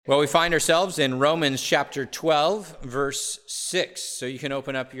Well, we find ourselves in Romans chapter 12, verse 6. So you can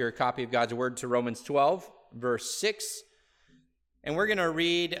open up your copy of God's Word to Romans 12, verse 6. And we're going to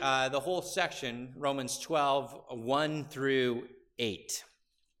read the whole section, Romans 12, 1 through 8,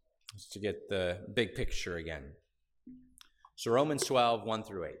 just to get the big picture again. So Romans 12, 1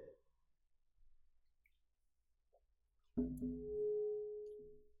 through 8.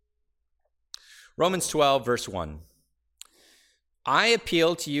 Romans 12, verse 1. I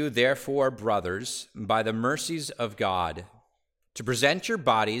appeal to you, therefore, brothers, by the mercies of God, to present your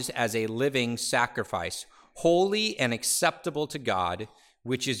bodies as a living sacrifice, holy and acceptable to God,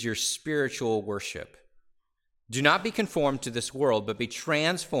 which is your spiritual worship. Do not be conformed to this world, but be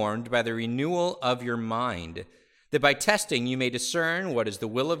transformed by the renewal of your mind, that by testing you may discern what is the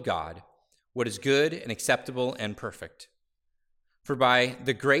will of God, what is good and acceptable and perfect. For by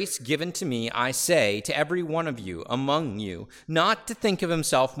the grace given to me, I say to every one of you among you, not to think of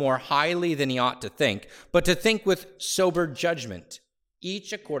himself more highly than he ought to think, but to think with sober judgment,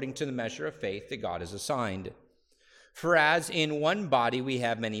 each according to the measure of faith that God has assigned. For as in one body we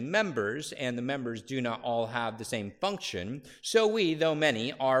have many members, and the members do not all have the same function, so we, though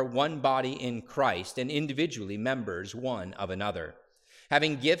many, are one body in Christ, and individually members one of another,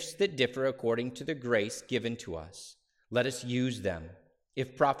 having gifts that differ according to the grace given to us. Let us use them.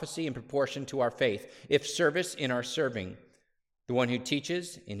 If prophecy, in proportion to our faith. If service, in our serving. The one who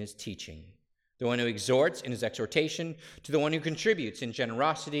teaches, in his teaching. The one who exhorts, in his exhortation. To the one who contributes, in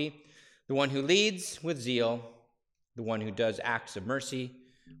generosity. The one who leads, with zeal. The one who does acts of mercy,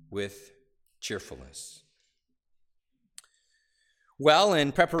 with cheerfulness. Well,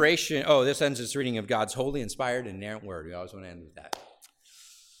 in preparation... this ends this reading of God's holy, inspired, and inerrant word. We always want to end with that.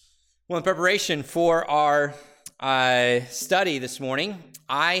 Well, in preparation for our study this morning,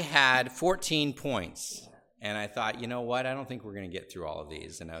 I had 14 points, and I thought, you know what, I don't think we're going to get through all of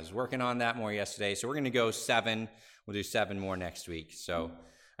these, and I was working on that more yesterday, so we're going to go 7. We'll do 7 more next week, so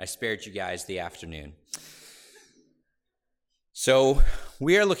I spared you guys the afternoon. So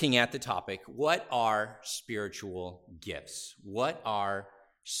we are looking at the topic, what are spiritual gifts? What are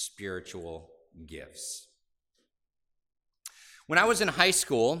spiritual gifts? When I was in high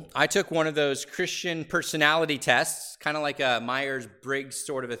school, I took one of those Christian personality tests, kind of like a Myers-Briggs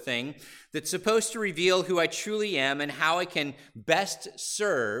sort of a thing, that's supposed to reveal who I truly am and how I can best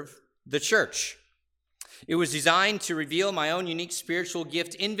serve the church. It was designed to reveal my own unique spiritual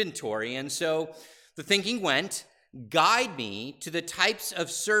gift inventory, and so the thinking went, guide me to the types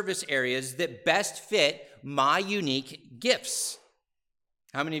of service areas that best fit my unique gifts.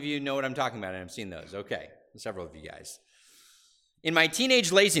 How many of you know what I'm talking about? I've seen those. Okay, several of you guys. In my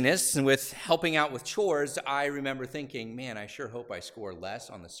teenage laziness and with helping out with chores, I remember thinking, man, I sure hope I score less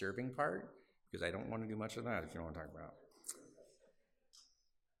on the serving part because I don't want to do much of that, if you know what I'm talking about.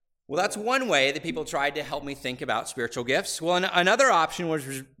 Well, that's one way that people tried to help me think about spiritual gifts. Well, another option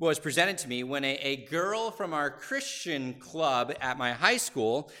was presented to me when a girl from our Christian club at my high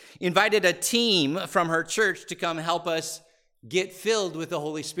school invited a team from her church to come help us get filled with the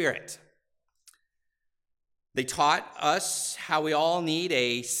Holy Spirit. They taught us how we all need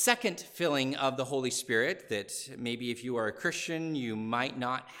a second filling of the Holy Spirit, that maybe if you are a Christian, you might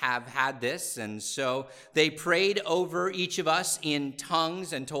not have had this. And so they prayed over each of us in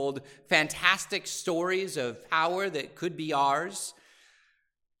tongues and told fantastic stories of power that could be ours.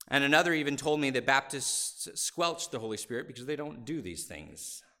 And another even told me that Baptists squelch the Holy Spirit because they don't do these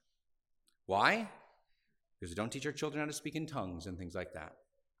things. Why? Because we don't teach our children how to speak in tongues and things like that.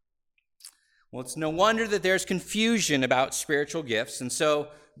 Well, it's no wonder that there's confusion about spiritual gifts. And so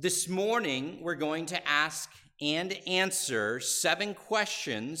this morning, we're going to ask and answer 7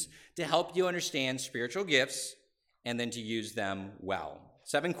 questions to help you understand spiritual gifts and then to use them well.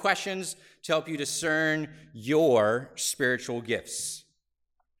 7 questions to help you discern your spiritual gifts.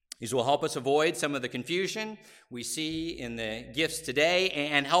 These will help us avoid some of the confusion we see in the gifts today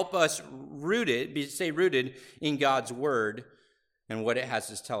and help us stay rooted in God's word and what it has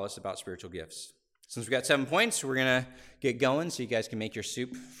to tell us about spiritual gifts. Since we've got 7 points, we're going to get going so you guys can make your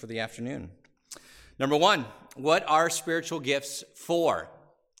soup for the afternoon. Number 1, what are spiritual gifts for?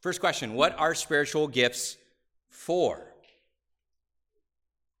 First question, what are spiritual gifts for?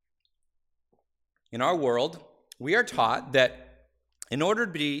 In our world, we are taught that in order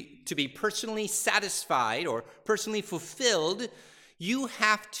to be personally satisfied or personally fulfilled, you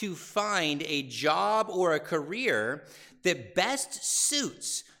have to find a job or a career that best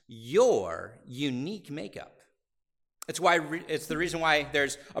suits your unique makeup. It's the reason why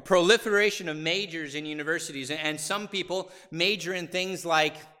there's a proliferation of majors in universities, and some people major in things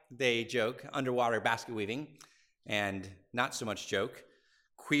like, they joke, underwater basket weaving, and not so much joke,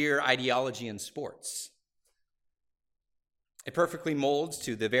 queer ideology in sports. It perfectly molds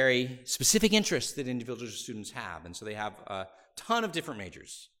to the very specific interests that individual students have. And so they have a ton of different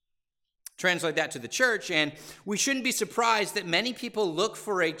majors. Translate that to the church, and we shouldn't be surprised that many people look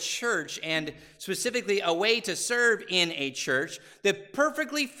for a church, and specifically a way to serve in a church that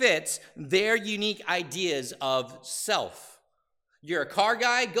perfectly fits their unique ideas of self. You're a car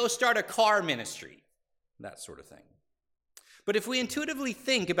guy, go start a car ministry. That sort of thing. But if we intuitively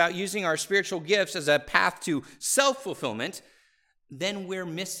think about using our spiritual gifts as a path to self-fulfillment, then we're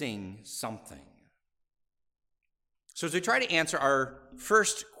missing something. So as we try to answer our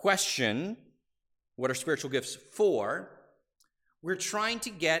first question, what are spiritual gifts for, we're trying to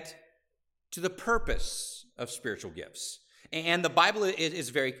get to the purpose of spiritual gifts. And the Bible is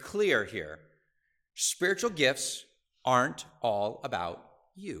very clear here. Spiritual gifts aren't all about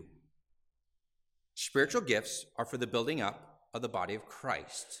you. Spiritual gifts are for the building up of the body of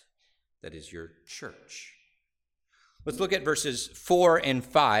Christ, that is your church. Let's look at verses 4 and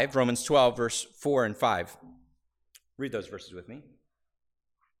 5, Romans 12, verse 4 and 5. Read those verses with me.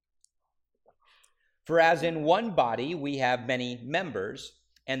 For as in one body we have many members,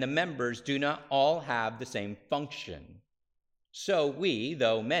 and the members do not all have the same function. So we,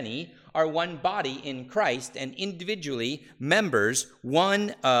 though many, are one body in Christ, and individually members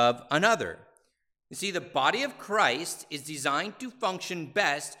one of another. You see, the body of Christ is designed to function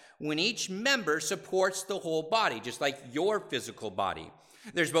best when each member supports the whole body, just like your physical body.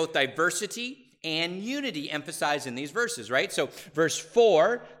 There's both diversity and unity emphasized in these verses, right? So verse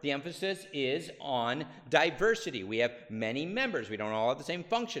 4, the emphasis is on diversity. We have many members. We don't all have the same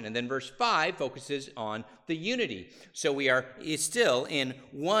function. And then verse 5 focuses on the unity. So we are still in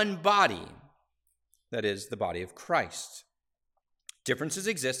one body, that is the body of Christ. Differences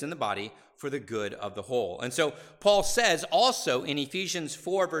exist in the body for the good of the whole. And so Paul says also in Ephesians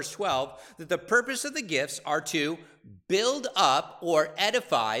 4, verse 12, that the purpose of the gifts are to build up or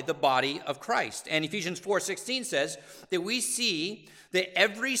edify the body of Christ. And Ephesians 4:16 says that we see that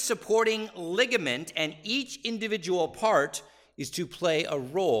every supporting ligament and each individual part is to play a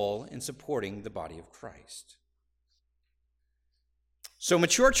role in supporting the body of Christ. So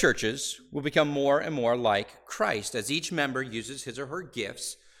mature churches will become more and more like Christ as each member uses his or her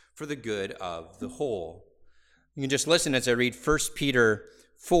gifts for the good of the whole. You can just listen as I read 1 Peter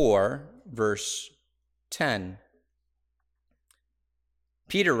 4, verse 10.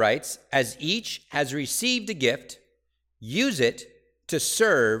 Peter writes, as each has received a gift, use it to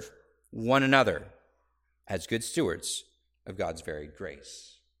serve one another as good stewards of God's varied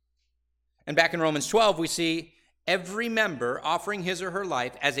grace. And back in Romans 12, we see every member offering his or her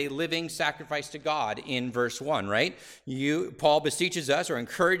life as a living sacrifice to God in verse 1, right? Paul beseeches us or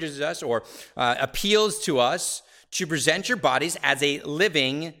encourages us or appeals to us to present your bodies as a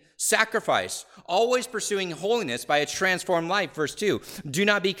living sacrifice, always pursuing holiness by a transformed life. Verse 2, do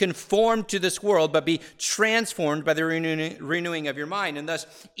not be conformed to this world, but be transformed by the renewing of your mind. And thus,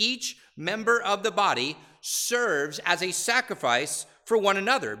 each member of the body serves as a sacrifice for one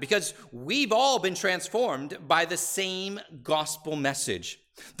another, because we've all been transformed by the same gospel message.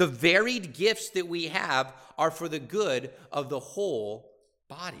 The varied gifts that we have are for the good of the whole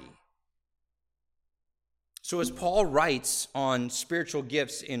body. So as Paul writes on spiritual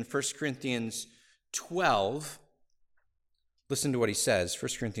gifts in 1 Corinthians 12, listen to what he says,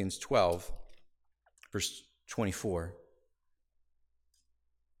 1 Corinthians 12, verse 24.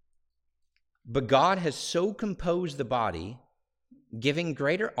 But God has so composed the body, giving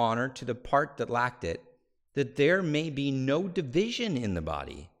greater honor to the part that lacked it, that there may be no division in the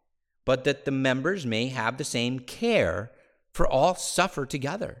body, but that the members may have the same care, for all suffer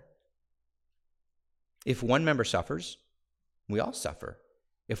together. If one member suffers, we all suffer.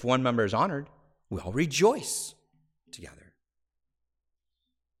 If one member is honored, we all rejoice together.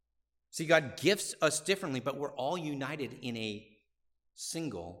 See, God gifts us differently, but we're all united in a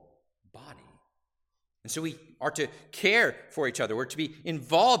single body. And so we are to care for each other. We're to be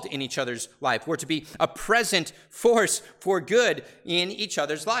involved in each other's life. We're to be a present force for good in each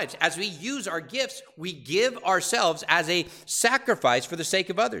other's lives. As we use our gifts, we give ourselves as a sacrifice for the sake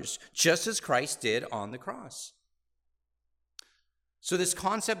of others, just as Christ did on the cross. So this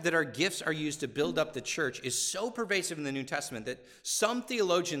concept that our gifts are used to build up the church is so pervasive in the New Testament that some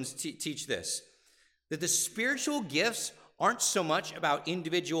theologians teach this, that the spiritual gifts aren't so much about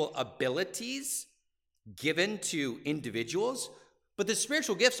individual abilities given to individuals, but the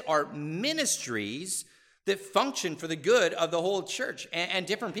spiritual gifts are ministries that function for the good of the whole church, and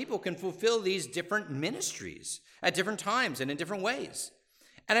different people can fulfill these different ministries at different times and in different ways.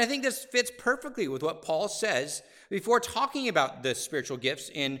 And I think this fits perfectly with what Paul says before talking about the spiritual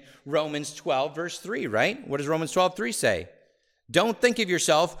gifts in Romans 12, verse 3, right? What does Romans 12:3 say? Don't think of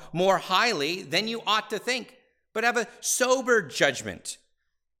yourself more highly than you ought to think, but have a sober judgment.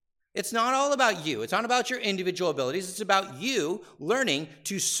 It's not all about you. It's not about your individual abilities. It's about you learning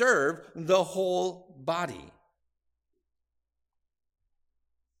to serve the whole body.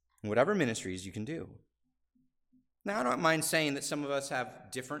 Whatever ministries you can do. Now, I don't mind saying that some of us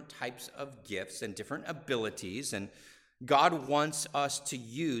have different types of gifts and different abilities, and God wants us to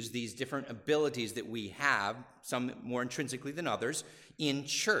use these different abilities that we have, some more intrinsically than others, in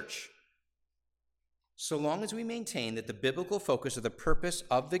church. So long as we maintain that the biblical focus of the purpose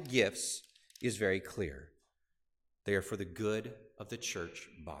of the gifts is very clear. They are for the good of the church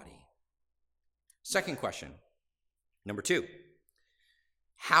body. Second question, number 2.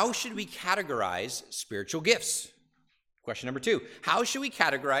 How should we categorize spiritual gifts? Question number 2. How should we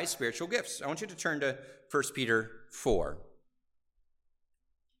categorize spiritual gifts? I want you to turn to 1 Peter 4.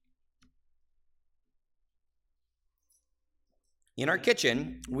 In our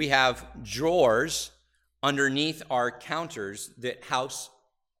kitchen, we have drawers underneath our counters that house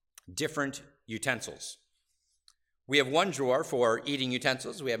different utensils. We have one drawer for eating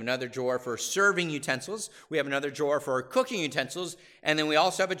utensils. We have another drawer for serving utensils. We have another drawer for cooking utensils. And then we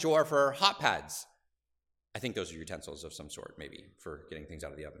also have a drawer for hot pads. I think those are utensils of some sort, maybe, for getting things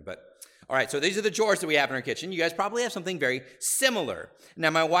out of the oven. But, all right, so these are the drawers that we have in our kitchen. You guys probably have something very similar. Now,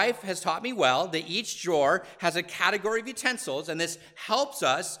 my wife has taught me well that each drawer has a category of utensils, and this helps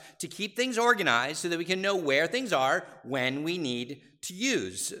us to keep things organized so that we can know where things are when we need to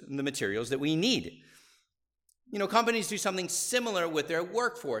use the materials that we need. You know, companies do something similar with their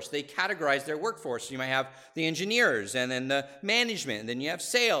workforce. They categorize their workforce. You might have the engineers, and then the management, and then you have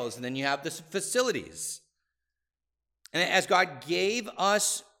sales, and then you have the facilities. And as God gave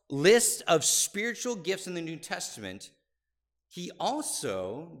us lists of spiritual gifts in the New Testament, he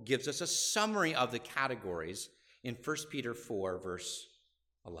also gives us a summary of the categories in 1 Peter 4, verse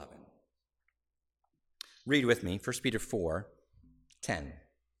 11. Read with me, 1 Peter 4, 10.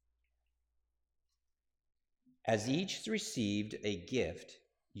 As each has received a gift,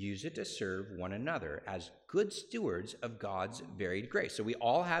 use it to serve one another as good stewards of God's varied grace. So we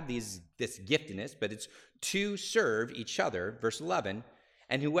all have this giftedness, but it's to serve each other. Verse 11,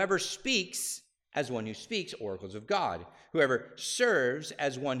 and whoever speaks as one who speaks oracles of God. Whoever serves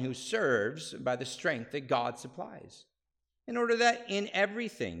as one who serves by the strength that God supplies. In order that in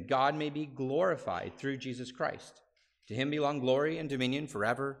everything God may be glorified through Jesus Christ. To him belong glory and dominion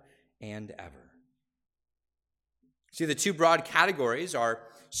forever and ever. See, the two broad categories are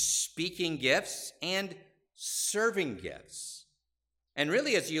speaking gifts and serving gifts. And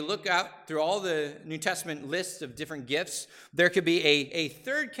really, as you look out through all the New Testament lists of different gifts, there could be a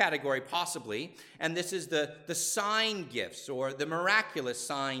third category possibly, and this is the sign gifts or the miraculous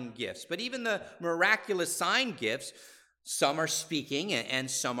sign gifts. But even the miraculous sign gifts, some are speaking and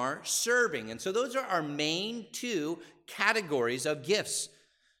some are serving. And so those are our main two categories of gifts,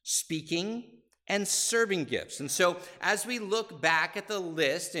 speaking and serving gifts. And so as we look back at the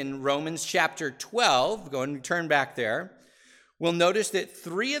list in Romans chapter 12, go and turn back there, we'll notice that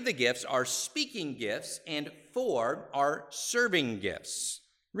 3 of the gifts are speaking gifts and 4 are serving gifts.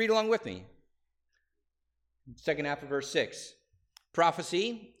 Read along with me. Second half of verse 6.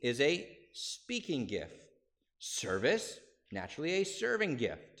 Prophecy is a speaking gift. Service, naturally a serving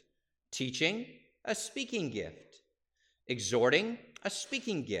gift. Teaching, a speaking gift. Exhorting, a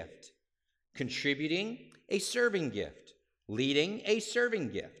speaking gift. Contributing, a serving gift. Leading, a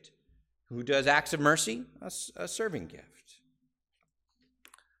serving gift. Who does acts of mercy? A serving gift.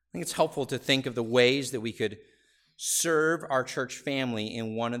 I think it's helpful to think of the ways that we could serve our church family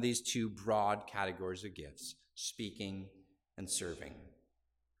in one of these two broad categories of gifts, speaking and serving.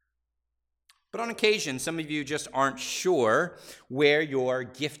 But on occasion, some of you just aren't sure where your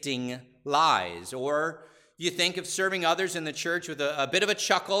gifting lies, or you think of serving others in the church with a bit of a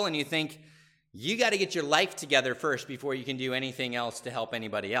chuckle, and you think, you got to get your life together first before you can do anything else to help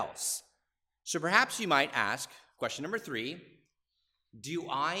anybody else. So perhaps you might ask, question number 3, do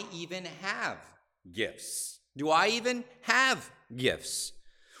I even have gifts? Do I even have gifts?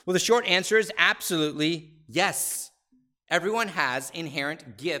 Well, the short answer is absolutely yes. Everyone has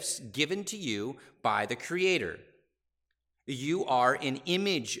inherent gifts given to you by the Creator. You are an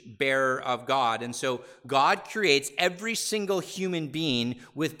image bearer of God, and so God creates every single human being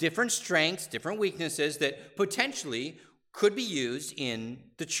with different strengths, different weaknesses that potentially could be used in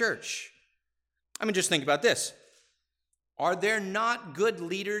the church. I mean, just think about this. Are there not good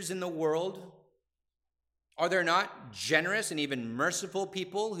leaders in the world? Are there not generous and even merciful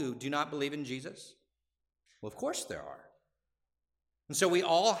people who do not believe in Jesus? Well, of course there are. And so we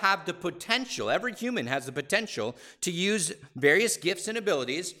all have the potential, every human has the potential to use various gifts and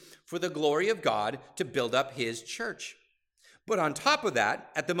abilities for the glory of God to build up his church. But on top of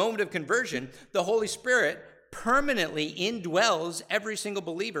that, at the moment of conversion, the Holy Spirit permanently indwells every single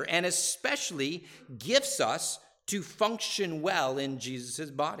believer and especially gifts us to function well in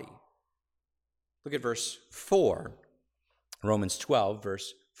Jesus' body. Look at verse 4, Romans 12,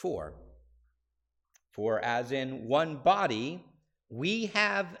 verse 4. For as in one body we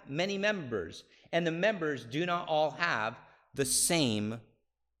have many members, and the members do not all have the same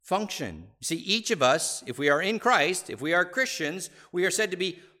function. You see, each of us, if we are in Christ, if we are Christians, we are said to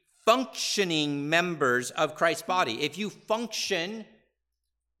be functioning members of Christ's body. If you function,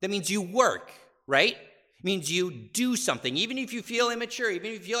 that means you work, right? It means you do something. Even if you feel immature,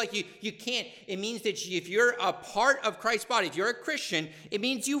 even if you feel like you can't, it means that if you're a part of Christ's body, if you're a Christian, it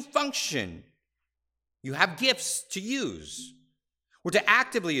means you function. You have gifts to use. We're to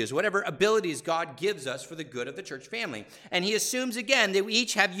actively use whatever abilities God gives us for the good of the church family. And he assumes again that we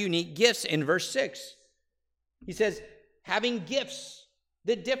each have unique gifts in verse 6. He says, having gifts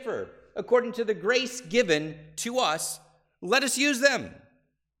that differ according to the grace given to us, let us use them.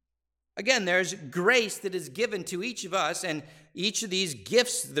 Again, there's grace that is given to each of us, and each of these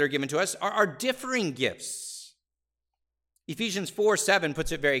gifts that are given to us are differing gifts. Ephesians 4:7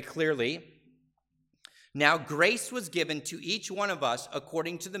 puts it very clearly. Now, grace was given to each one of us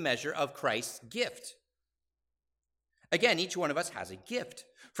according to the measure of Christ's gift. Again, each one of us has a gift.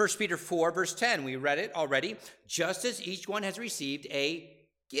 1 Peter 4, verse 10, we read it already. Just as each one has received a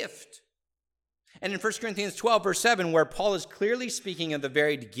gift. And in 1 Corinthians 12, verse 7, where Paul is clearly speaking of the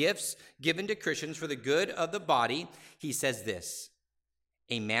varied gifts given to Christians for the good of the body, he says this,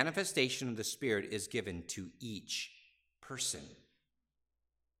 a manifestation of the Spirit is given to each person.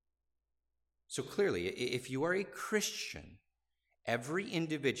 So clearly, if you are a Christian, every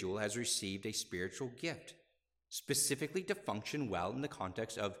individual has received a spiritual gift, specifically to function well in the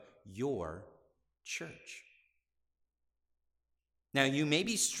context of your church. Now, you may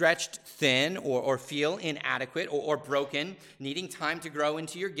be stretched thin or feel inadequate or broken, needing time to grow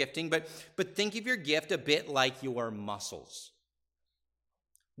into your gifting, but think of your gift a bit like your muscles.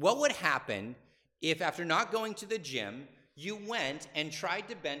 What would happen if, after not going to the gym, you went and tried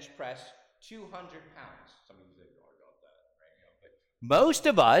to bench press 200 pounds? Some of you say, oh, I got that, right? But most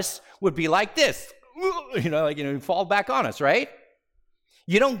of us would be like this, fall back on us, right?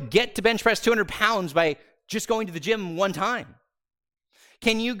 You don't get to bench press 200 pounds by just going to the gym one time.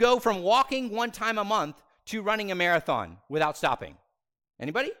 Can you go from walking one time a month to running a marathon without stopping?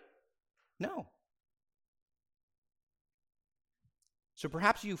 Anybody? No. So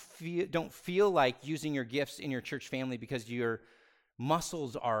perhaps you don't feel like using your gifts in your church family because your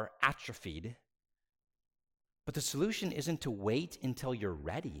muscles are atrophied. But the solution isn't to wait until you're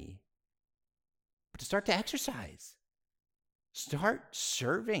ready, but to start to exercise. Start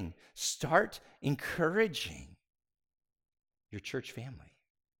serving. Start encouraging your church family.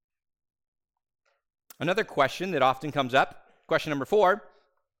 Another question that often comes up, question number 4,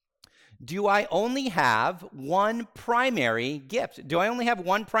 do I only have one primary gift? Do I only have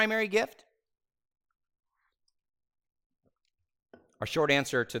one primary gift? Our short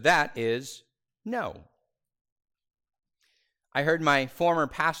answer to that is no. I heard my former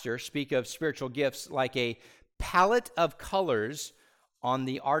pastor speak of spiritual gifts like a palette of colors on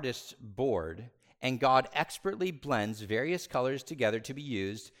the artist's board, and God expertly blends various colors together to be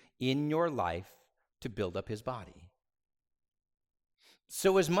used in your life to build up his body.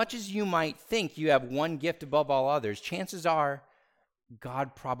 So as much as you might think you have one gift above all others, chances are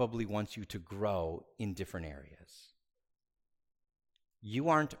God probably wants you to grow in different areas. You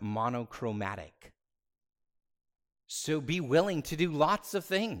aren't monochromatic. So be willing to do lots of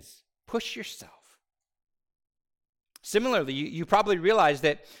things. Push yourself. Similarly, you probably realize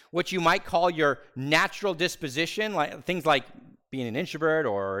that what you might call your natural disposition, like things like being an introvert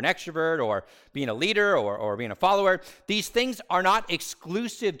or an extrovert or being a leader or being a follower, these things are not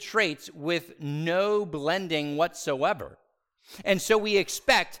exclusive traits with no blending whatsoever. And so we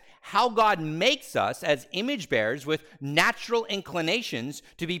expect how God makes us as image bearers with natural inclinations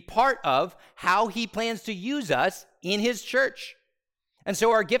to be part of how he plans to use us in his church. And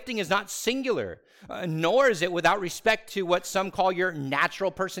so our gifting is not singular, nor is it without respect to what some call your natural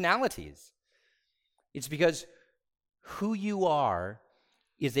personalities. It's because who you are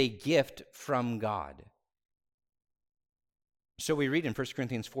is a gift from God. So we read in 1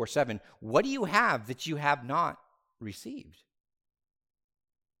 Corinthians 4:7, what do you have that you have not received?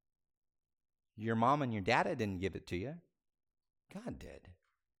 Your mom and your dad didn't give it to you. God did.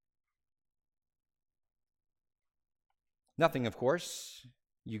 Nothing, of course,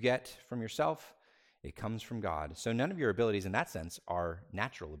 you get from yourself. It comes from God. So none of your abilities in that sense are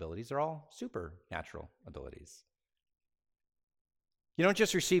natural abilities. They're all supernatural abilities. You don't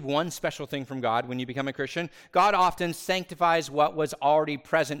just receive one special thing from God when you become a Christian. God often sanctifies what was already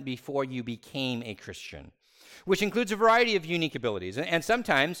present before you became a Christian, which includes a variety of unique abilities. And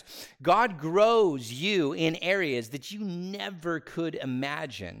sometimes God grows you in areas that you never could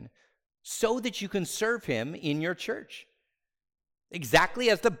imagine so that you can serve him in your church, exactly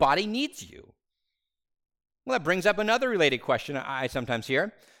as the body needs you. Well, that brings up another related question I sometimes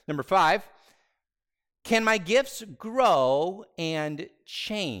hear. Number 5, can my gifts grow and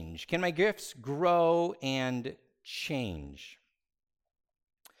change? Can my gifts grow and change?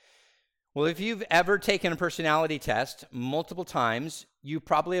 Well, if you've ever taken a personality test multiple times, you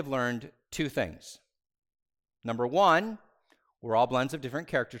probably have learned 2 things. Number 1, we're all blends of different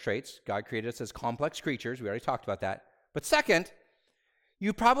character traits. God created us as complex creatures. We already talked about that. But second,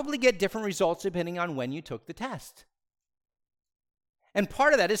 you probably get different results depending on when you took the test. And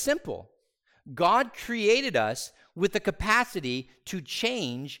part of that is simple. God created us with the capacity to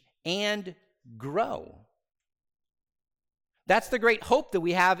change and grow. That's the great hope that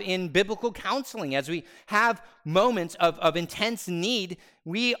we have in biblical counseling. As we have moments of intense need,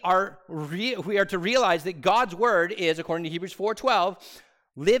 we are to realize that God's word is, according to Hebrews 4:12,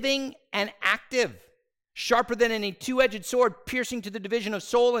 living and active, sharper than any two-edged sword, piercing to the division of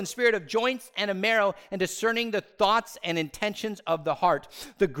soul and spirit, of joints and of marrow, and discerning the thoughts and intentions of the heart.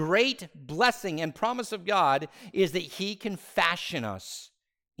 The great blessing and promise of God is that he can fashion us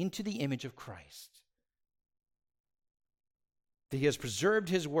into the image of Christ. That he has preserved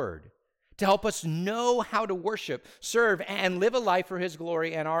his word to help us know how to worship, serve, and live a life for his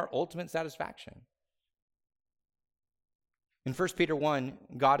glory and our ultimate satisfaction. In 1 Peter 1,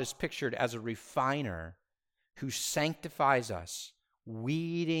 God is pictured as a refiner who sanctifies us,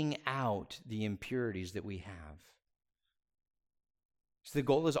 weeding out the impurities that we have. So the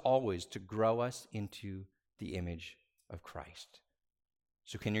goal is always to grow us into the image of Christ.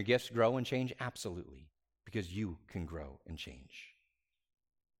 So can your gifts grow and change? Absolutely, because you can grow and change.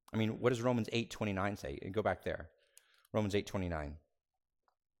 I mean, what does Romans 8:29 say? Go back there. Romans 8:29.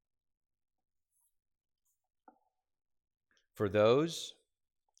 For those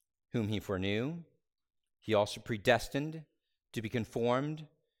whom he foreknew, he also predestined to be conformed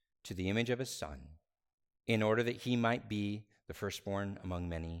to the image of his Son, in order that he might be the firstborn among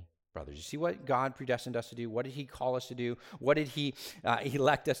many brothers. You see what God predestined us to do? What did he call us to do? What did he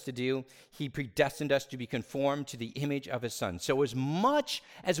elect us to do? He predestined us to be conformed to the image of his Son. So as much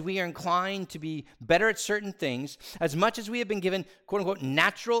as we are inclined to be better at certain things, as much as we have been given, quote unquote,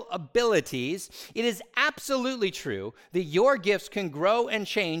 natural abilities, it is absolutely true that your gifts can grow and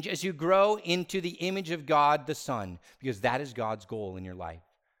change as you grow into the image of God the Son, because that is God's goal in your life,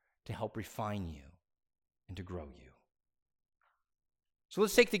 to help refine you and to grow you. So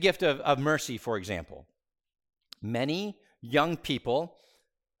let's take the gift of mercy, for example. Many young people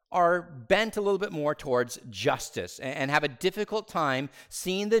are bent a little bit more towards justice and have a difficult time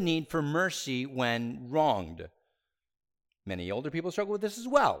seeing the need for mercy when wronged. Many older people struggle with this as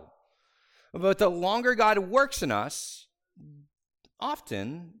well. But the longer God works in us,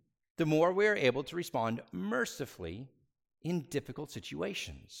 often the more we are able to respond mercifully in difficult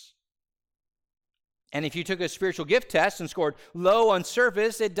situations. And if you took a spiritual gift test and scored low on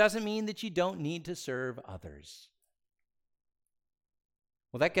surface, it doesn't mean that you don't need to serve others.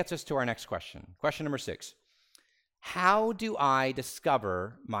 Well, that gets us to our next question. Question number 6. How do I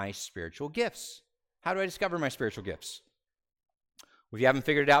discover my spiritual gifts? How do I discover my spiritual gifts? Well, if you haven't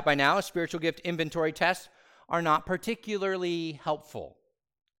figured it out by now, spiritual gift inventory tests are not particularly helpful.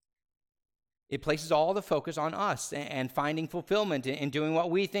 It places all the focus on us and finding fulfillment in doing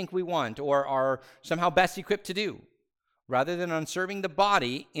what we think we want or are somehow best equipped to do, rather than on serving the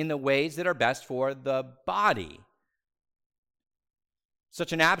body in the ways that are best for the body.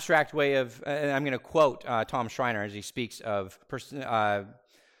 Such an abstract way of, and I'm going to quote Tom Schreiner as he speaks of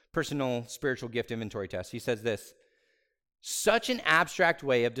personal spiritual gift inventory tests. He says this: such an abstract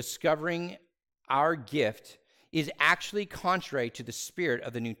way of discovering our gift is actually contrary to the spirit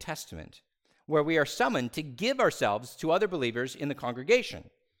of the New Testament, where we are summoned to give ourselves to other believers in the congregation.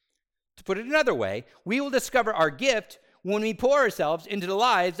 To put it another way, we will discover our gift when we pour ourselves into the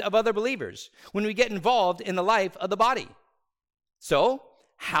lives of other believers, when we get involved in the life of the body. So,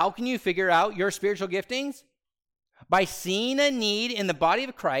 how can you figure out your spiritual giftings? By seeing a need in the body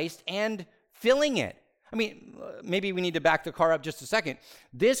of Christ and filling it. I mean, maybe we need to back the car up just a second.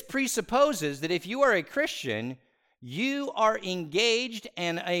 This presupposes that if you are a Christian, you are engaged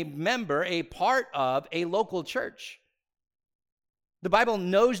and a member, a part of a local church. The Bible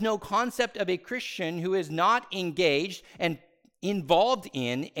knows no concept of a Christian who is not engaged and involved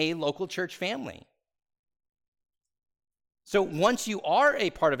in a local church family. So once you are a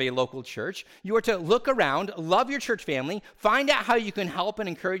part of a local church, you are to look around, love your church family, find out how you can help and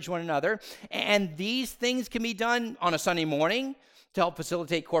encourage one another. And these things can be done on a Sunday morning to help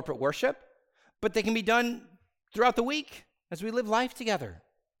facilitate corporate worship, but they can be done throughout the week as we live life together.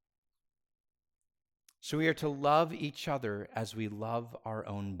 So we are to love each other as we love our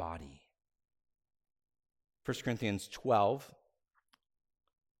own body. 1 Corinthians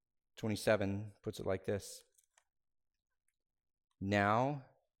 12:27 puts it like this. Now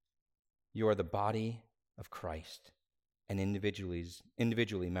you are the body of Christ and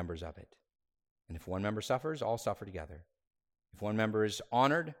individually members of it. And if one member suffers, all suffer together. If one member is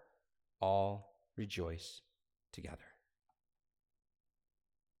honored, all rejoice together.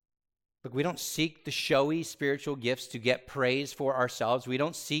 Look, we don't seek the showy spiritual gifts to get praise for ourselves. We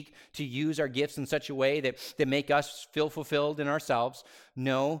don't seek to use our gifts in such a way that make us feel fulfilled in ourselves.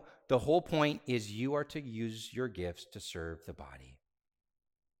 No, the whole point is you are to use your gifts to serve the body.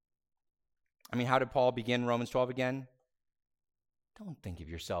 I mean, how did Paul begin Romans 12 again? Don't think of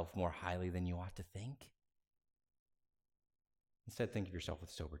yourself more highly than you ought to think. Instead, think of yourself with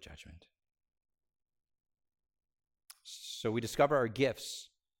sober judgment. So we discover our gifts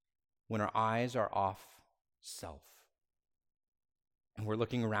when our eyes are off self and we're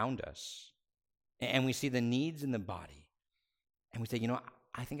looking around us and we see the needs in the body and we say, you know,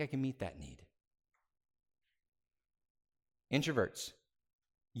 I think I can meet that need. Introverts,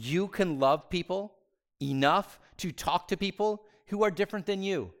 you can love people enough to talk to people who are different than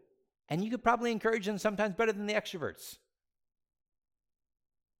you, and you could probably encourage them sometimes better than the extroverts.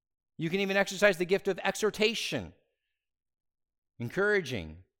 You can even exercise the gift of exhortation,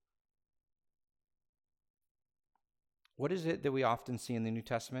 encouraging. What is it that we often see in the New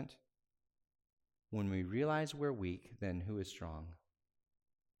Testament? When we realize we're weak, then who is strong?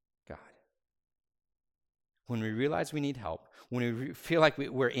 God. When we realize we need help, when we feel like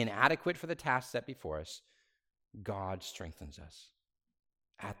we're inadequate for the task set before us, God strengthens us.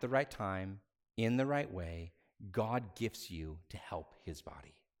 At the right time, in the right way, God gifts you to help his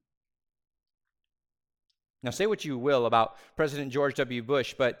body. Now, say what you will about President George W.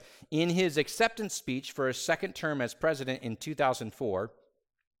 Bush, but in his acceptance speech for his second term as president in 2004,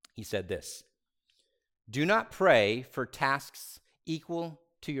 he said this: "Do not pray for tasks equal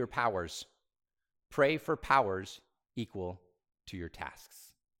to your powers. Pray for powers equal to your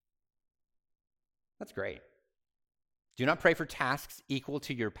tasks." That's great. Do not pray for tasks equal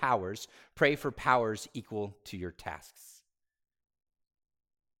to your powers. Pray for powers equal to your tasks.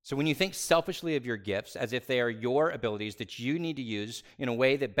 So when you think selfishly of your gifts as if they are your abilities that you need to use in a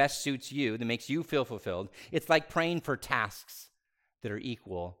way that best suits you, that makes you feel fulfilled, it's like praying for tasks that are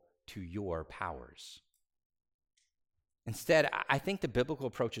equal to your powers. Instead, I think the biblical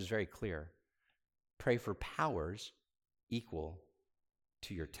approach is very clear. Pray for powers equal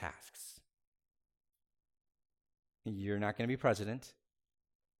to your tasks. You're not going to be president,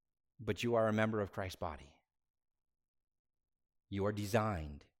 but you are a member of Christ's body. You are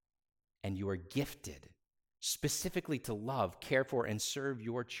designed and you are gifted specifically to love, care for, and serve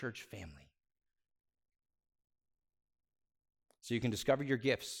your church family. So you can discover your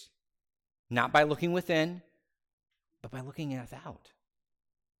gifts, not by looking within, but by looking without.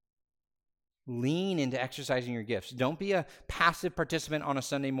 Lean into exercising your gifts. Don't be a passive participant on a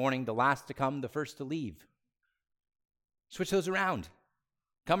Sunday morning, the last to come, the first to leave. Switch those around.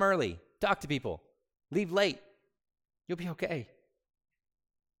 Come early. Talk to people. Leave late. You'll be okay.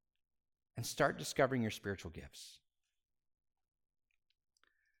 And start discovering your spiritual gifts.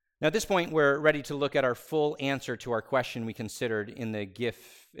 Now, at this point, we're ready to look at our full answer to our question we considered in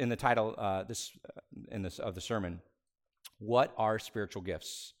the title of the sermon. What are spiritual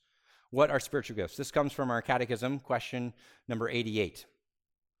gifts? What are spiritual gifts? This comes from our catechism, question number 88.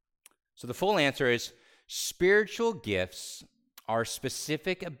 So the full answer is, spiritual gifts are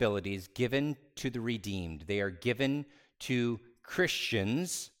specific abilities given to the redeemed. They are given to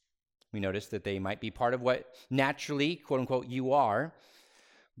Christians. We notice that they might be part of what naturally, quote unquote, you are,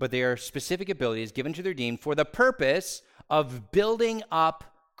 but they are specific abilities given to the redeemed for the purpose of building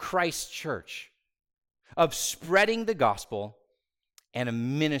up Christ's church, of spreading the gospel, and of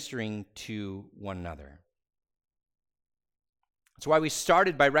ministering to one another. That's why we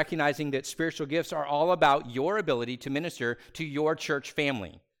started by recognizing that spiritual gifts are all about your ability to minister to your church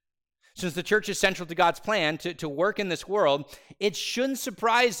family. Since the church is central to God's plan to work in this world, it shouldn't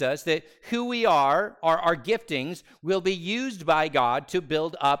surprise us that who we are, our giftings, will be used by God to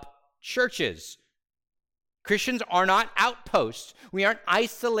build up churches. Christians are not outposts. We aren't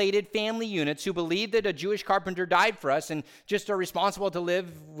isolated family units who believe that a Jewish carpenter died for us and just are responsible to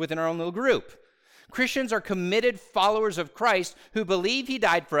live within our own little group. Christians are committed followers of Christ who believe he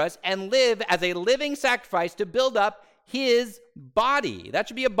died for us and live as a living sacrifice to build up his body. That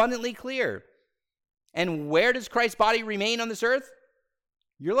should be abundantly clear. And where does Christ's body remain on this earth?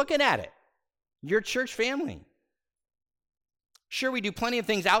 You're looking at it. Your church family. Sure, we do plenty of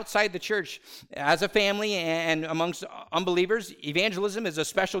things outside the church as a family and amongst unbelievers. Evangelism is a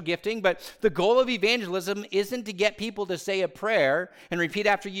special gifting, but the goal of evangelism isn't to get people to say a prayer and repeat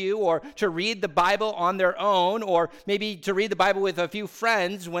after you, or to read the Bible on their own, or maybe to read the Bible with a few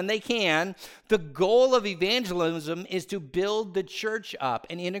friends when they can. The goal of evangelism is to build the church up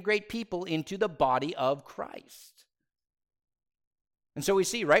and integrate people into the body of Christ. And so we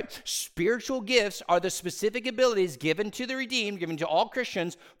see, right? Spiritual gifts are the specific abilities given to the redeemed, given to all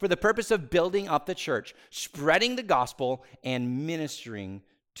Christians for the purpose of building up the church, spreading the gospel, and ministering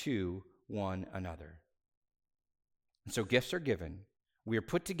to one another. And so gifts are given. We are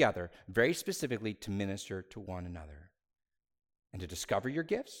put together very specifically to minister to one another. And to discover your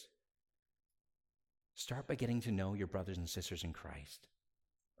gifts, start by getting to know your brothers and sisters in Christ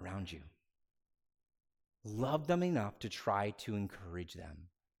around you. Love them enough to try to encourage them.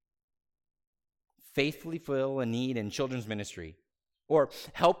 Faithfully fill a need in children's ministry, or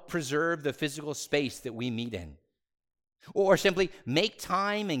help preserve the physical space that we meet in, or simply make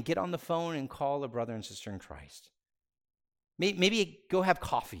time and get on the phone and call a brother and sister in Christ. Maybe go have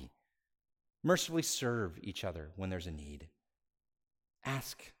coffee. Mercifully serve each other when there's a need.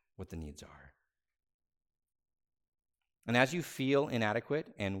 Ask what the needs are. And as you feel inadequate,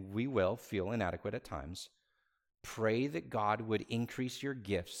 and we will feel inadequate at times, pray that God would increase your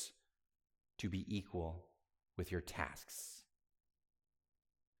gifts to be equal with your tasks.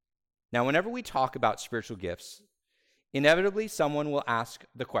 Now, whenever we talk about spiritual gifts, inevitably someone will ask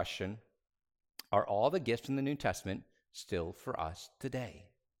the question, are all the gifts in the New Testament still for us today?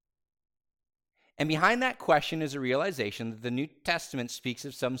 And behind that question is a realization that the New Testament speaks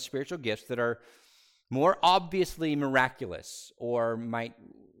of some spiritual gifts that are more obviously miraculous, or might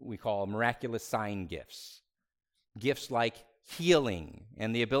we call miraculous sign gifts. Gifts like healing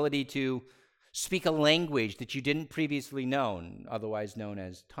and the ability to speak a language that you didn't previously know, otherwise known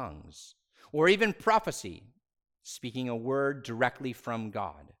as tongues. Or even prophecy, speaking a word directly from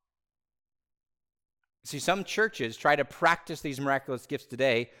God. See, some churches try to practice these miraculous gifts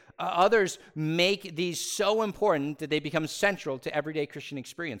today. Others make these so important that they become central to everyday Christian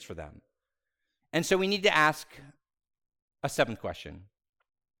experience for them. And so we need to ask a seventh question.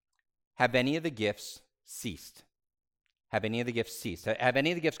 Have any of the gifts ceased? Have any of the gifts ceased? Have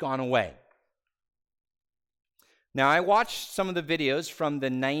any of the gifts gone away? Now, I watched some of the videos from the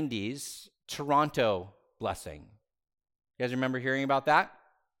 90s Toronto blessing. You guys remember hearing about that?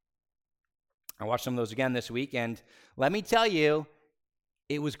 I watched some of those again this week, and let me tell you,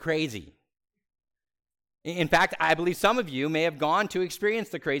 it was crazy. In fact, I believe some of you may have gone to experience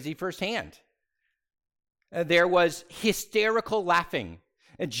the crazy firsthand. There was hysterical laughing,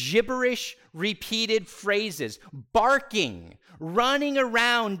 gibberish repeated phrases, barking, running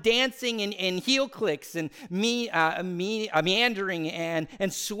around, dancing in heel clicks, and meandering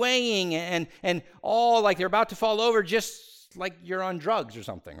and swaying, and all like they're about to fall over, just like you're on drugs or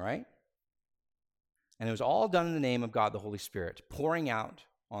something, right? And it was all done in the name of God the Holy Spirit, pouring out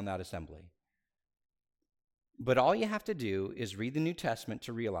on that assembly. But all you have to do is read the New Testament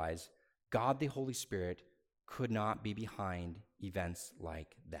to realize God the Holy Spirit could not be behind events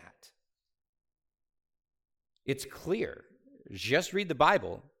like that. It's clear. Just read the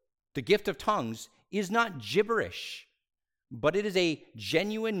Bible. The gift of tongues is not gibberish, but it is a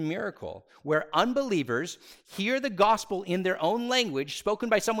genuine miracle where unbelievers hear the gospel in their own language spoken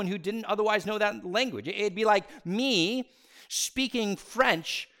by someone who didn't otherwise know that language. It'd be like me speaking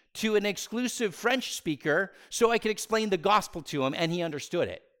French to an exclusive French speaker so I could explain the gospel to him and he understood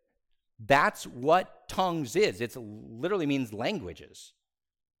it. That's what tongues is. It literally means languages.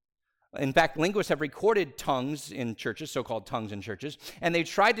 In fact, linguists have recorded tongues in churches, so-called tongues in churches, and they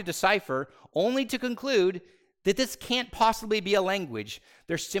tried to decipher only to conclude that this can't possibly be a language.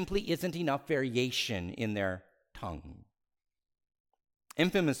 There simply isn't enough variation in their tongue.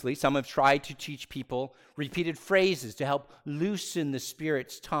 Infamously, some have tried to teach people repeated phrases to help loosen the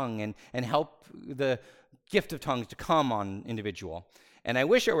Spirit's tongue and help the gift of tongues to come on individual. And I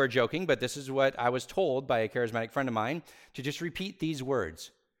wish I were joking, but this is what I was told by a charismatic friend of mine, to just repeat these words.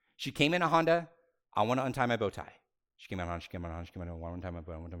 She came in a Honda, I want to untie my bow tie. She came out on, she came out on, she came out on, I want to untie my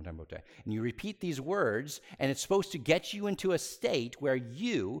bow, I want to untie my bow tie. And you repeat these words, and it's supposed to get you into a state where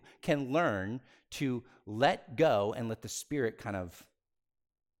you can learn to let go and let the Spirit kind of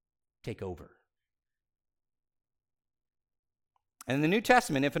take over. And in the New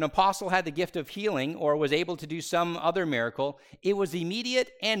Testament, if an apostle had the gift of healing or was able to do some other miracle, it was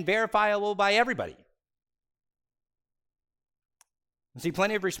immediate and verifiable by everybody. See,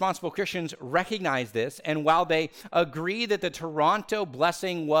 plenty of responsible Christians recognize this, and while they agree that the Toronto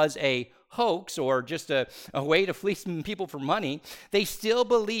blessing was a hoax or just a way to fleece people for money, they still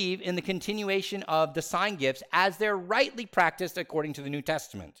believe in the continuation of the sign gifts as they're rightly practiced according to the New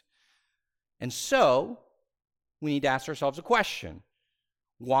Testament. And so, we need to ask ourselves a question.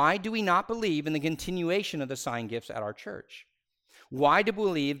 Why do we not believe in the continuation of the sign gifts at our church? Why do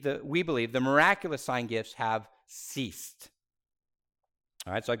we believe the miraculous sign gifts have ceased?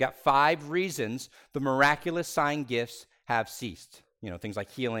 All right, so I've got 5 reasons the miraculous sign gifts have ceased. Things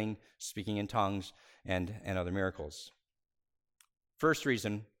like healing, speaking in tongues, and other miracles. First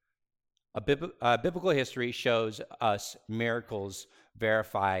reason, biblical history shows us miracles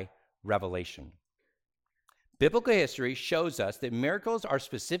verify revelation. Biblical history shows us that miracles are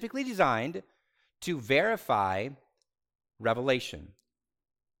specifically designed to verify revelation.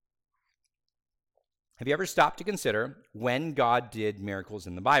 Have you ever stopped to consider when God did miracles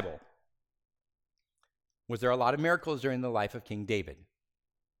in the Bible? Was there a lot of miracles during the life of King David?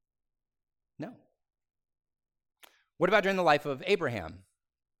 No. What about during the life of Abraham?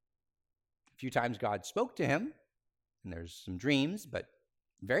 A few times God spoke to him, and there's some dreams, but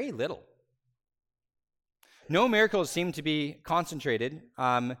very little. No miracles seem to be concentrated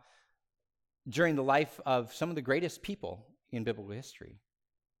during the life of some of the greatest people in biblical history.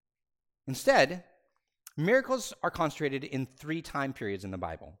 Instead, miracles are concentrated in 3 time periods in the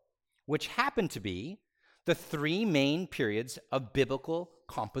Bible, which happen to be the 3 main periods of biblical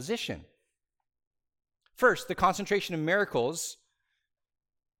composition. First, the concentration of miracles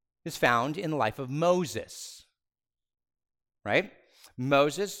is found in the life of Moses, right?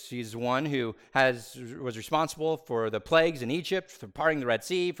 Moses, he's the one who was responsible for the plagues in Egypt, for parting the Red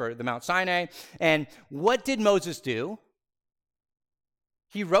Sea, for the Mount Sinai. And what did Moses do?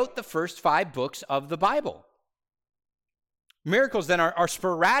 He wrote the first 5 books of the Bible. Miracles then are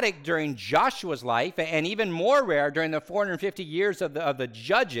sporadic during Joshua's life, and even more rare during the 450 years of the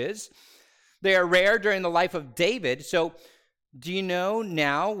Judges. They are rare during the life of David. So do you know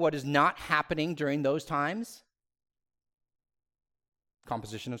now what is not happening during those times?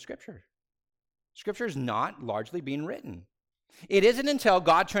 Composition of Scripture. Scripture is not largely being written. It isn't until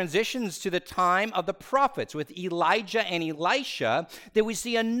God transitions to the time of the prophets with Elijah and Elisha that we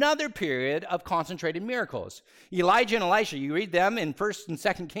see another period of concentrated miracles. Elijah and Elisha, you read them in 1st and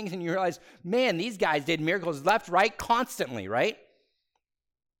 2nd Kings and you realize, man, these guys did miracles left, right, constantly, right?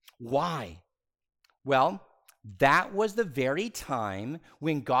 Why? Well, that was the very time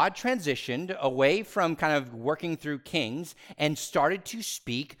when God transitioned away from kind of working through kings and started to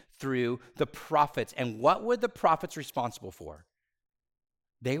speak through the prophets. And what were the prophets responsible for?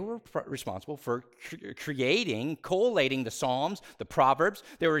 They were responsible for collating the Psalms, the Proverbs.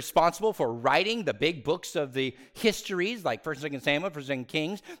 They were responsible for writing the big books of the histories, like 1st and 2nd Samuel, 1st and 2nd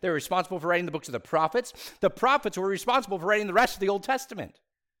Kings. They were responsible for writing the books of the prophets. The prophets were responsible for writing the rest of the Old Testament.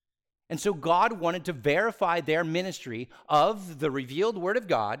 And so God wanted to verify their ministry of the revealed Word of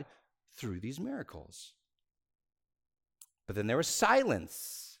God through these miracles. But then there was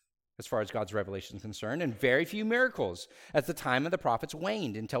silence as far as God's revelation is concerned, and very few miracles as the time of the prophets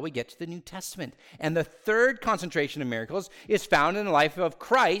waned until we get to the New Testament. And the third concentration of miracles is found in the life of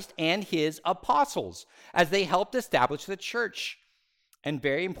Christ and his apostles as they helped establish the church. And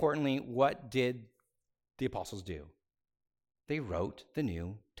very importantly, what did the apostles do? They wrote the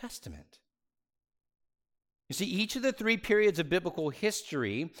New Testament. You see, each of the 3 periods of biblical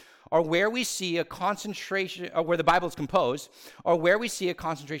history are where we see a concentration, or where the Bible is composed, or where we see a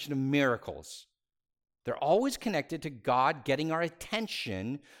concentration of miracles. They're always connected to God getting our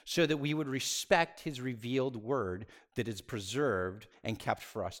attention so that we would respect his revealed word that is preserved and kept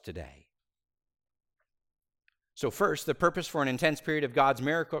for us today. So first, the purpose for an intense period of God's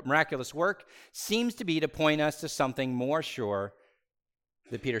miraculous work seems to be to point us to something more sure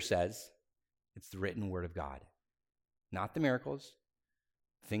that Peter says. It's the written word of God, not the miracles.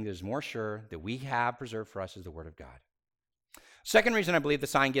 The thing that is more sure that we have preserved for us is the word of God. Second reason I believe the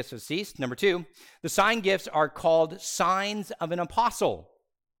sign gifts have ceased. Number 2, the sign gifts are called signs of an apostle.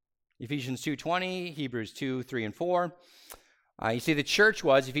 Ephesians 2:20, Hebrews 2:3 and 4. You see, the church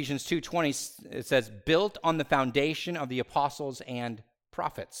was, Ephesians 2:20, it says, built on the foundation of the apostles and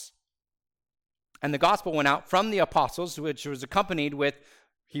prophets. And the gospel went out from the apostles, which was accompanied with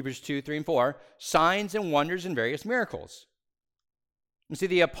Hebrews 2, 3, and 4, signs and wonders and various miracles. You see,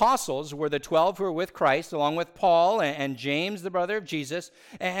 the apostles were the 12 who were with Christ, along with Paul and James, the brother of Jesus,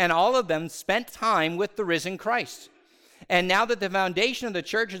 and all of them spent time with the risen Christ. And now that the foundation of the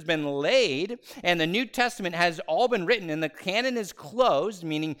church has been laid and the New Testament has all been written and the canon is closed,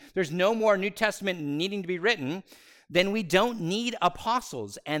 meaning there's no more New Testament needing to be written, then we don't need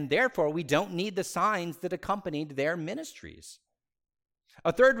apostles, and therefore we don't need the signs that accompanied their ministries.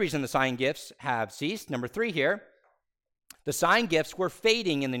 A third reason the sign gifts have ceased, number 3 here, the sign gifts were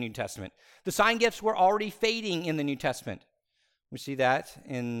fading in the New Testament. The sign gifts were already fading in the New Testament. We see that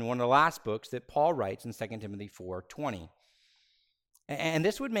in one of the last books that Paul writes in 2 Timothy 4:20. And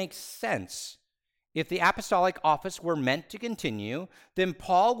this would make sense. If the apostolic office were meant to continue, then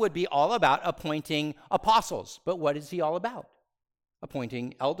Paul would be all about appointing apostles. But what is he all about?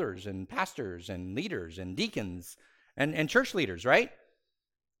 Appointing elders and pastors and leaders and deacons and church leaders, right?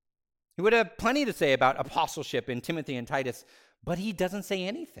 He would have plenty to say about apostleship in Timothy and Titus, but he doesn't say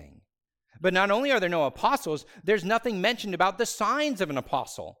anything. But not only are there no apostles, there's nothing mentioned about the signs of an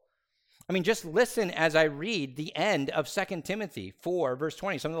apostle. I mean, just listen as I read the end of 2 Timothy 4, verse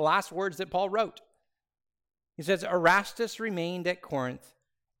 20, some of the last words that Paul wrote. He says, Erastus remained at Corinth,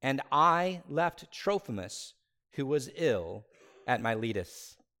 and I left Trophimus, who was ill at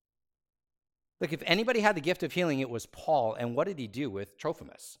Miletus. Look, if anybody had the gift of healing, it was Paul. And what did he do with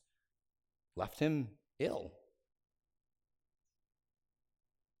Trophimus? Left him ill.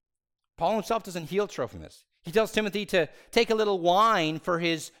 Paul himself doesn't heal Trophimus. He tells Timothy to take a little wine for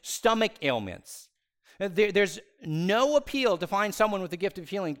his stomach ailments. There's no appeal to find someone with the gift of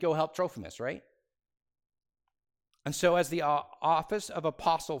healing to go help Trophimus, right? And so as the office of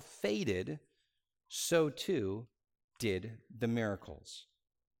apostle faded, so too did the miracles.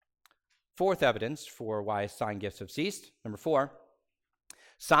 Fourth evidence for why sign gifts have ceased. Number 4,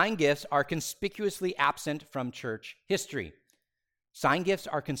 sign gifts are conspicuously absent from church history. Sign gifts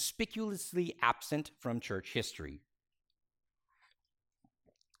are conspicuously absent from church history.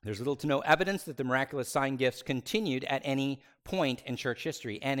 There's little to no evidence that the miraculous sign gifts continued at any point in church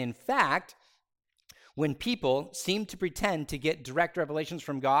history. And in fact, when people seem to pretend to get direct revelations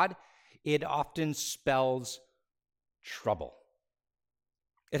from God, it often spells trouble.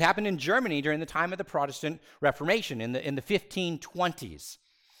 It happened in Germany during the time of the Protestant Reformation in the 1520s.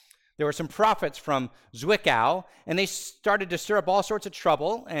 There were some prophets from Zwickau, and they started to stir up all sorts of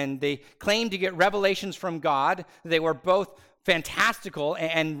trouble, and they claimed to get revelations from God. They were both fantastical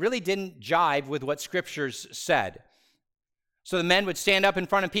and really didn't jive with what scriptures said. So the men would stand up in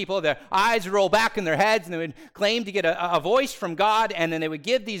front of people, their eyes would roll back in their heads, and they would claim to get a voice from God, and then they would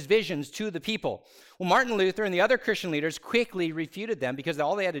give these visions to the people. Well, Martin Luther and the other Christian leaders quickly refuted them because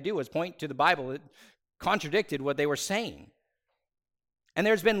all they had to do was point to the Bible that contradicted what they were saying. And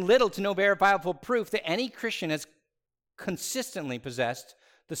there's been little to no verifiable proof that any Christian has consistently possessed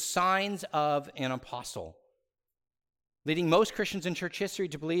the signs of an apostle, leading most Christians in church history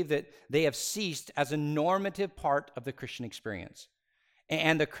to believe that they have ceased as a normative part of the Christian experience.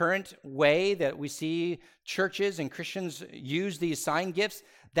 And the current way that we see churches and Christians use these sign gifts,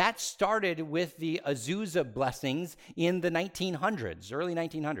 that started with the Azusa blessings in the 1900s, early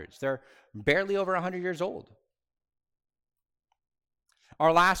 1900s. They're barely over 100 years old.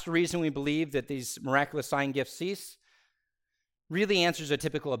 Our last reason we believe that these miraculous sign gifts cease really answers a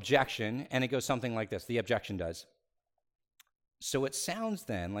typical objection, and it goes something like this. The objection does. So it sounds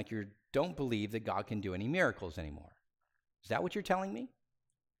then like you don't believe that God can do any miracles anymore. Is that what you're telling me?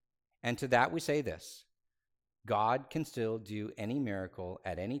 And to that we say this: God can still do any miracle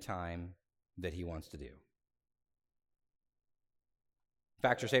at any time that he wants to do. In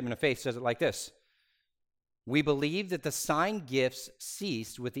fact, your statement of faith says it like this: we believe that the sign gifts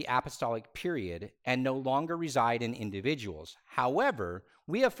ceased with the apostolic period and no longer reside in individuals. However,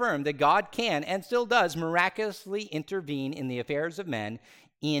 we affirm that God can and still does miraculously intervene in the affairs of men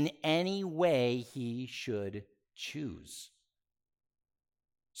in any way he should choose.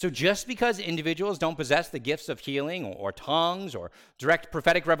 So just because individuals don't possess the gifts of healing or tongues or direct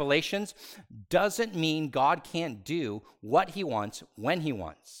prophetic revelations doesn't mean God can't do what he wants when he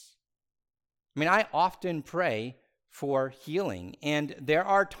wants. I mean, I often pray for healing, and there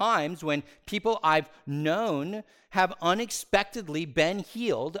are times when people I've known have unexpectedly been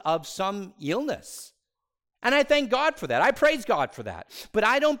healed of some illness. And I thank God for that. I praise God for that. But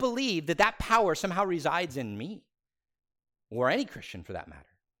I don't believe that that power somehow resides in me, or any Christian for that matter.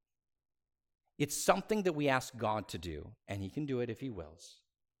 It's something that we ask God to do, and he can do it if he wills,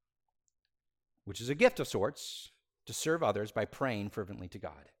 which is a gift of sorts, to serve others by praying fervently to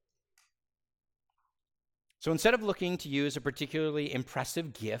God. So instead of looking to use a particularly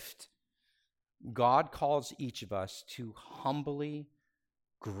impressive gift, God calls each of us to humbly,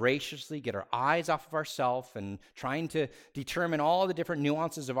 graciously get our eyes off of ourselves and trying to determine all the different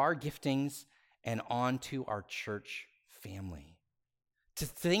nuances of our giftings and onto our church family. To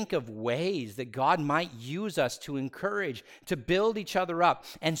think of ways that God might use us to encourage, to build each other up,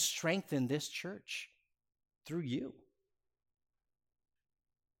 and strengthen this church through you.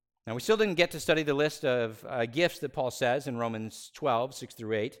 Now, we still didn't get to study the list of gifts that Paul says in Romans 12, 6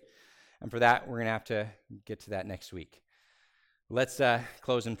 through 8. And for that, we're going to have to get to that next week. Let's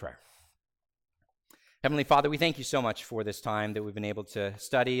close in prayer. Heavenly Father, we thank you so much for this time that we've been able to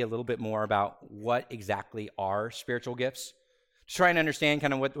study a little bit more about what exactly are spiritual gifts. To try and understand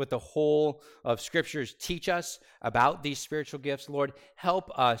kind of what the whole of Scriptures teach us about these spiritual gifts. Lord, help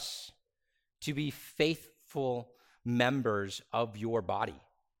us to be faithful members of your body.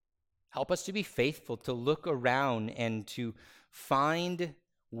 Help us to be faithful, to look around and to find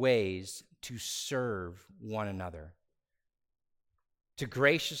ways to serve one another, to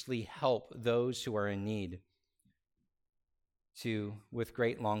graciously help those who are in need, to, with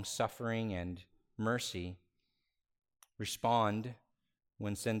great long-suffering and mercy, respond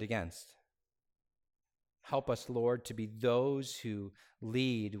when sinned against. Help us, Lord, to be those who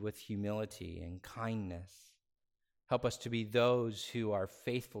lead with humility and kindness. Help us to be those who are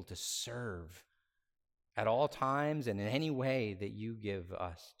faithful to serve at all times and in any way that you give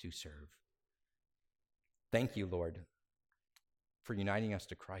us to serve. Thank you, Lord, for uniting us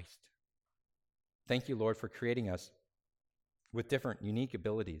to Christ. Thank you, Lord, for creating us with different unique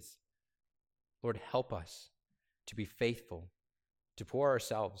abilities. Lord, help us to be faithful, to pour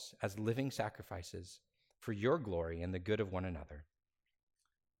ourselves as living sacrifices for your glory and the good of one another.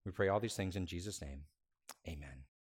 We pray all these things in Jesus' name. Amen.